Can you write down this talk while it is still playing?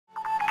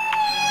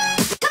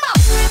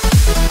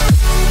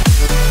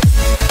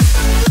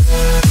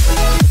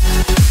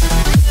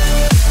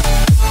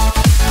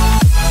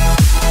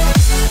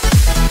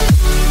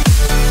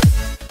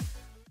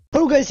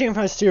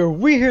Fast here.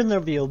 We're here in the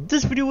review.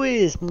 This video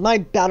is my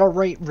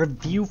BattleRite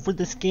review for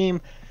this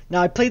game.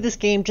 Now I played this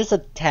game just a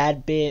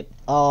tad bit.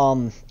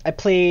 I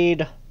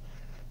played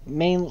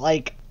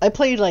like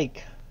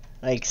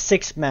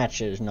 6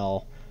 matches.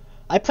 No,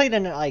 I played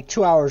in like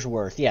 2 hours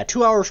worth. Yeah,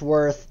 2 hours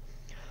worth.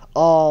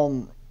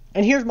 And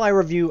here's my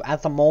review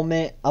at the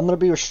moment. I'm gonna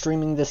be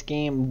streaming this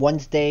game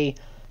Wednesday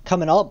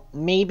coming up.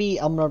 Maybe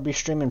I'm gonna be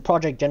streaming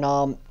Project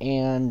Denom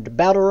and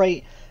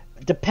BattleRite,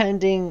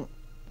 depending.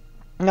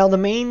 Now, the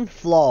main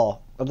flaw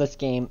of this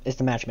game is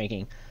the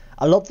matchmaking.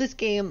 I love this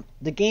game.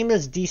 The game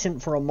is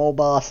decent for a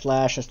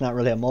MOBA / it's not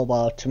really a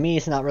MOBA. To me,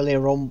 it's not really a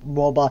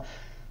MOBA.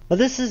 But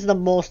this is the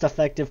most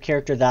effective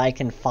character that I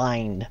can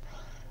find.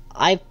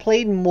 I've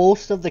played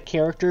most of the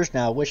characters.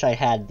 Now, I wish I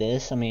had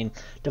this. I mean,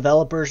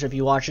 developers, if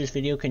you watch this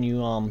video, can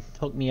you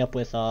hook me up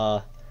with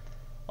all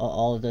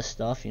of this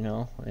stuff? You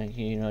know,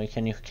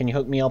 can you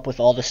hook me up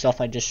with all the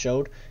stuff I just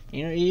showed?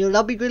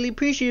 That'll be greatly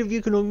appreciated if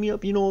you can hook me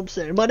up. You know what I'm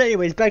saying? But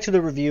anyways, back to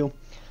the review.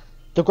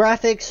 The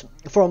graphics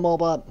for a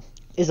MOBA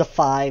is a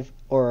 5,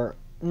 or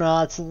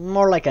no, it's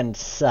more like a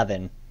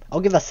 7.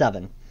 I'll give a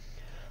 7.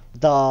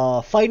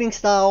 The fighting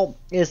style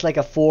is like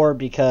a 4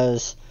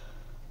 because,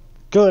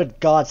 good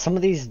God, some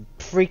of these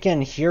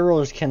freaking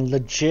heroes can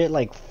legit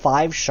like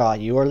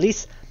 5-shot you, or at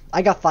least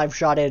I got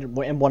 5-shotted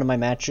in one of my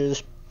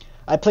matches.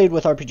 I played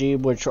with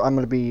RPG, which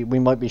we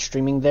might be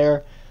streaming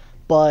there,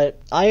 but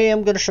I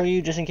am gonna show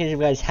you, just in case you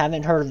guys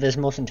haven't heard of this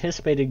most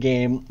anticipated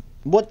game,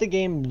 what the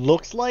game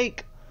looks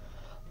like.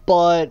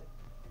 But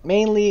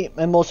mainly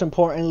and most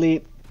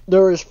importantly,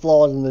 there is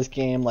flaws in this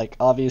game. Like,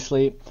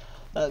 obviously,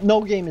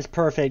 no game is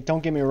perfect.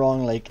 Don't get me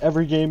wrong. Like,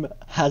 every game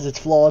has its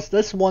flaws.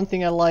 This one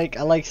thing I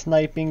like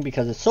sniping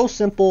because it's so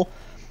simple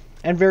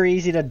and very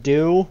easy to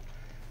do.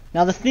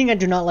 Now, the thing I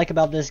do not like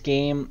about this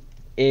game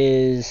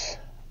is,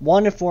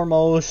 one and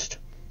foremost,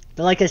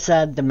 like I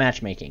said, the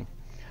matchmaking.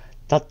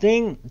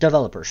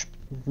 Developers,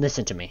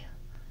 listen to me.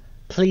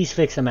 Please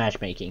fix the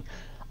matchmaking.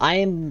 I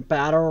am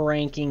battle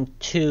ranking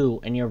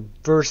 2, and you're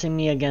versing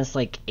me against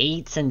like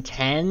 8s and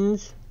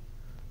 10s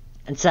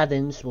and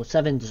 7s. Well,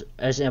 7s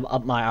is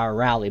up my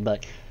rally,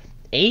 but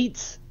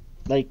 8s,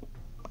 like,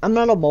 I'm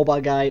not a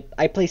MOBA guy.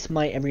 I play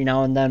Smite every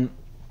now and then.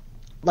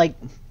 Like,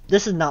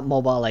 this is not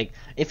MOBA. Like,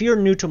 if you're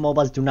new to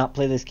MOBAs, do not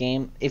play this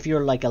game. If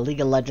you're like a League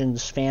of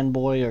Legends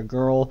fanboy or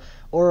girl,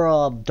 or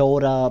a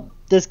Dota,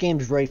 this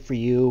game's right for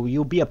you.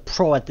 You'll be a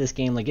pro at this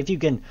game. Like, if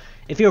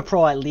you're a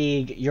pro at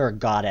League, you're a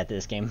god at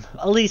this game.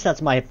 At least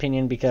that's my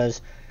opinion,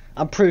 because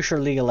I'm pretty sure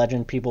League of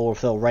Legends people will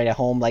feel right at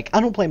home. Like, I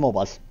don't play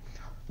MOBAs.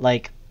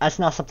 Like, that's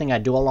not something I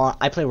do a lot.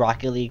 I play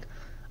Rocket League.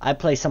 I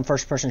play some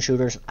first-person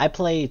shooters. I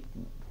play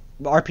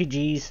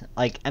RPGs,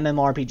 like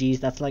MMORPGs.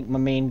 That's like my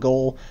main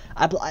goal.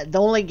 The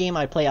only game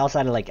I play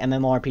outside of like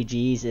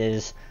MMORPGs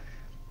is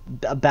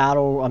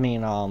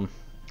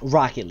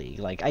Rocket League.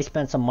 Like, I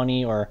spent some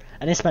money, or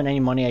I didn't spend any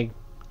money. I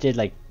did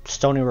like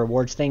Stony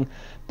Rewards thing.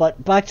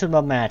 But back to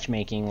the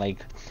matchmaking. Like,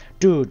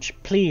 dudes,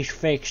 please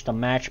fix the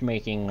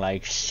matchmaking.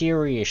 Like,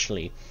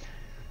 seriously,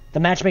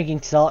 the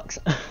matchmaking sucks.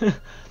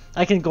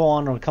 I can go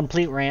on a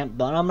complete rant,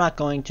 but I'm not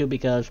going to,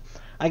 because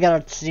I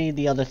gotta see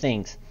the other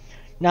things.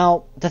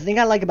 Now, the thing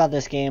I like about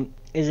this game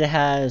is it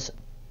has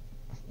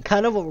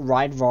kind of a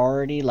wide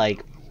variety.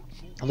 Like,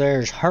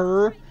 there's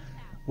her,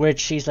 which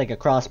she's like a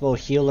crossbow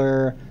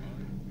healer.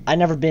 I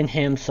never been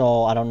him,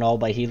 so I don't know,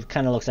 but he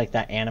kind of looks like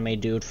that anime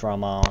dude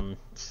from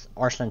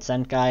Arslan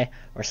Senkai,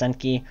 or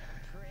Senki.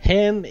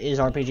 Him is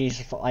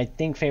RPG's, I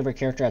think, favorite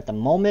character at the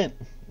moment.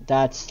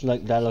 That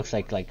looks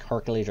like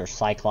Hercules or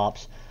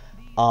Cyclops.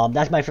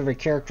 That's my favorite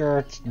character.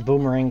 It's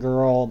Boomerang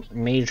Girl,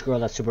 Mage Girl,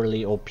 that's super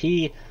elite OP.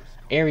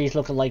 Ares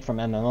lookalike from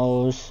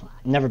MMOs.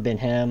 Never been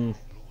him.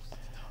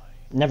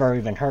 Never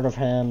even heard of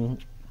him.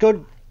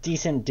 Good,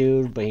 decent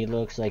dude, but he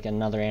looks like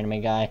another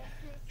anime guy.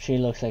 She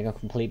looks like a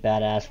complete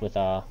badass with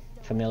a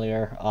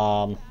familiar.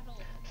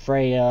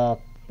 Freya,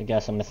 I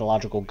guess a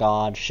mythological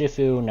god.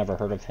 Shifu, never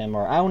heard of him,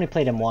 or I only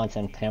played him once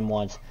and him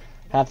once.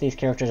 Half these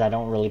characters I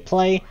don't really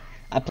play.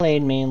 I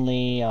played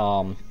mainly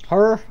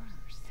her,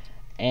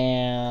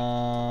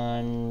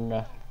 and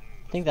I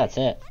think that's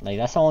it. Like,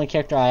 that's the only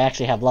character I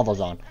actually have levels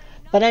on.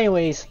 But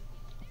anyways,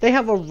 they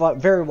have a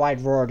very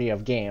wide variety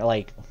of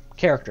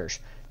characters.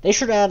 They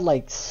should add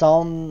like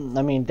some.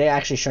 I mean, they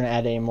actually shouldn't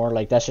add any more.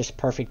 Like, that's just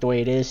perfect the way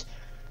it is.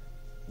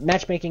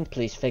 Matchmaking,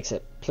 please fix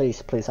it.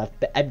 Please,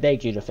 I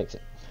beg you to fix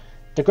it.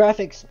 The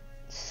graphics,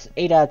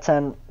 8 out of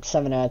 10,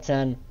 7 out of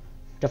 10.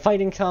 The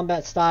fighting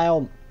combat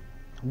style,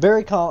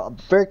 very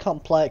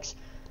complex.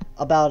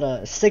 About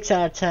a 6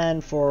 out of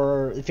 10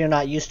 for if you're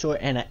not used to it,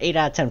 and an 8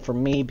 out of 10 for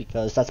me,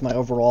 because that's my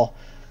overall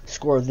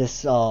score of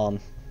this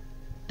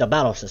the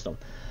battle system.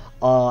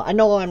 I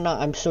know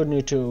I'm so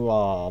new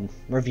to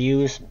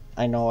reviews.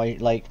 I know I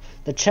like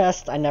the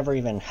chest. I never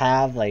even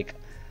have. Like,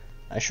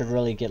 I should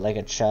really get like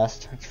a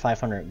chest. It's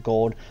 500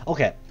 gold.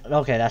 Okay,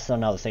 that's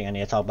another thing I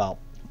need to talk about.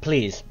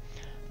 Please,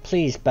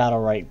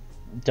 BattleRite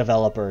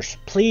developers,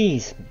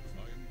 please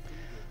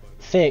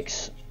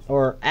fix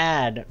or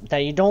add that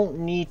you don't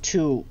need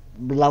to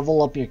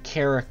level up your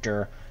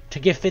character to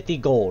get 50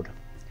 gold.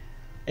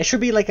 It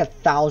should be like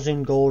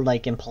 1,000 gold,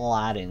 like in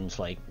Paladins,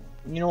 like,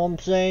 you know what I'm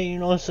saying? You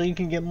know, so you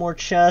can get more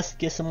chests,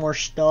 get some more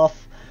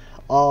stuff.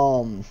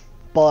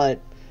 But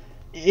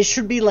it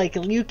should be like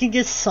you can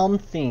get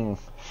something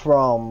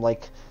from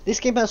like this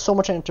game has so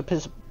much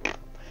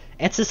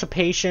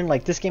anticipation.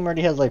 Like this game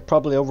already has like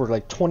probably over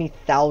like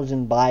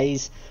 20,000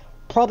 buys,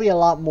 probably a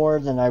lot more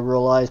than I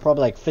realized,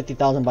 probably like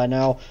 50,000 by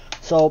now.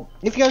 So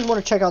if you guys want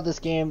to check out this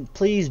game,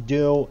 please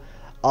do.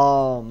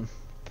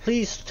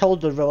 Please tell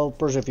the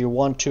developers if you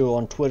want to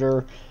on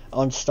Twitter,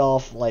 on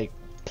stuff, like,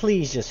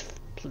 please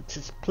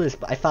please,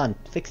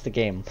 fix the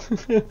game.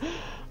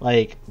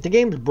 Like, the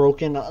game's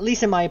broken, at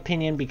least in my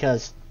opinion,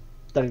 because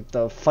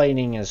the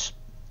fighting is,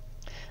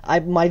 me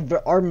and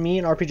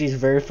RPG's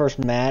very first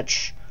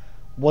match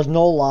was,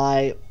 no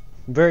lie,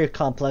 very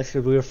complex,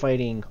 because we were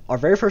fighting, our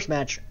very first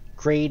match,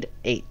 grade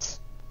 8s.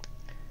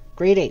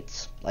 Grade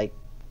 8s, like,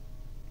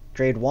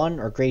 grade 1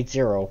 or grade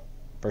 0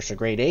 versus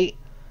grade 8.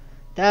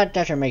 That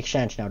doesn't make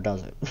sense now,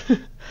 does it?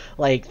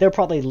 Like, they're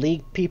probably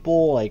League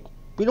people, like,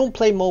 we don't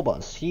play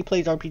MOBAs. He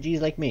plays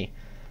RPGs like me.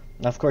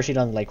 Of course, he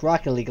doesn't like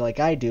Rocket League like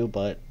I do,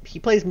 but he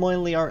plays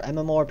mainly our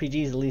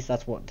MMORPGs, at least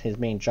that's what his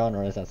main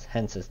genre is, that's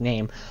hence his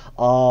name.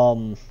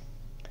 But,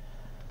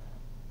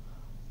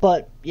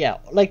 yeah,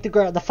 like,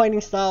 the fighting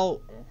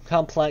style,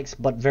 complex,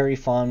 but very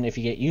fun if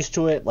you get used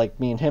to it, like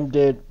me and him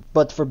did.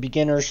 But for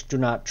beginners, do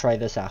not try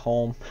this at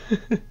home.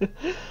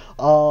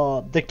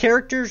 The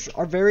characters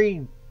are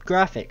very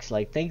graphics,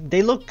 like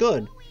they look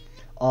good.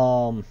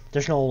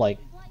 There's no like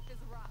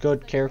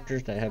good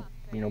characters that have,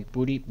 you know,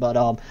 booty,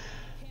 but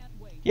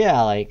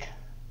yeah, like,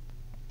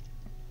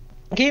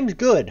 game's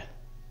good.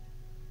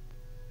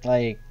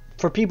 Like,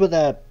 for people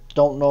that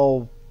don't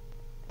know,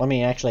 I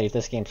mean, actually,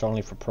 this game's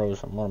only for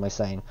pros. What am I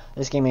saying?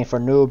 This game ain't for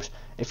noobs.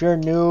 If you're a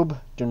noob,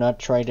 do not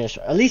try this.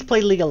 At least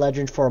play League of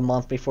Legends for a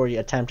month before you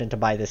attempt to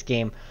buy this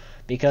game,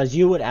 because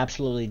you would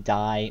absolutely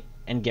die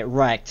and get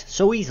wrecked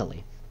so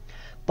easily.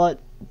 But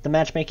the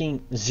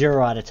matchmaking,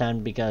 0 out of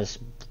 10, because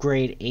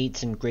grade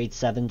 8s and grade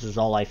 7s is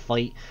all I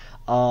fight.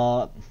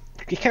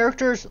 The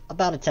characters,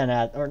 about a 10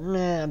 out, or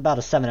about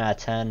a 7 out of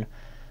 10.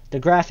 The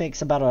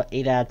graphics, about a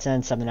 8 out of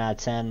 10, 7 out of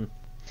 10.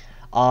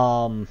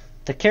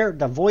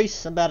 The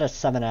voice, about a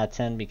 7 out of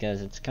 10,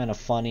 because it's kind of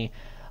funny,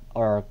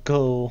 or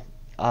go.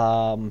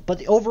 But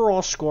the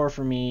overall score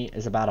for me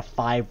is about a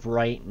 5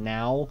 right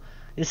now.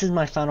 This is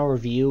my final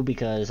review,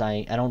 because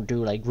I don't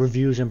do like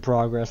reviews in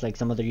progress like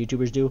some other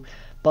YouTubers do.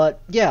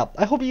 But yeah,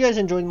 I hope you guys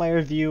enjoyed my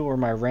review or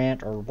my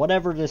rant or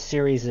whatever this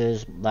series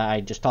is that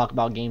I just talk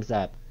about games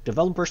that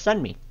developers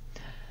send me.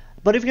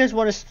 But if you guys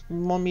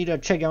want me to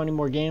check out any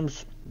more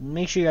games,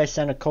 make sure you guys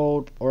send a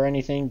code or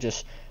anything.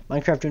 Just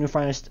Minecraft Junior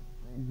Finest,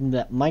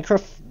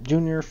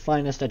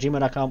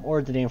 minecraftjuniorfinest@gmail.com,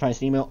 or the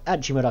DanielFinest email at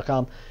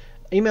gmail.com.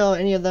 Email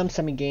any of them,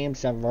 send me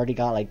games. I've already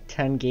got like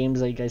 10 games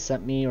that you guys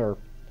sent me, or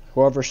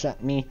whoever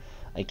sent me,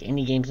 like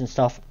indie games and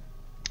stuff.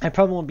 I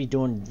probably won't be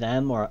doing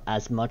them or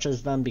as much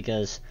as them,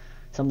 because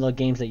some of the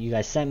games that you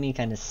guys sent me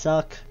kind of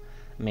suck.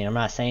 I mean, I'm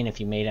not saying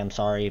if you made it, I'm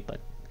sorry, but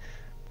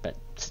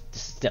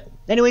still.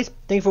 Anyways,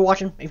 thank you for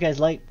watching. If you guys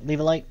like, leave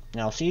a like,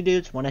 and I'll see you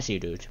dudes when I see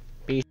you dudes.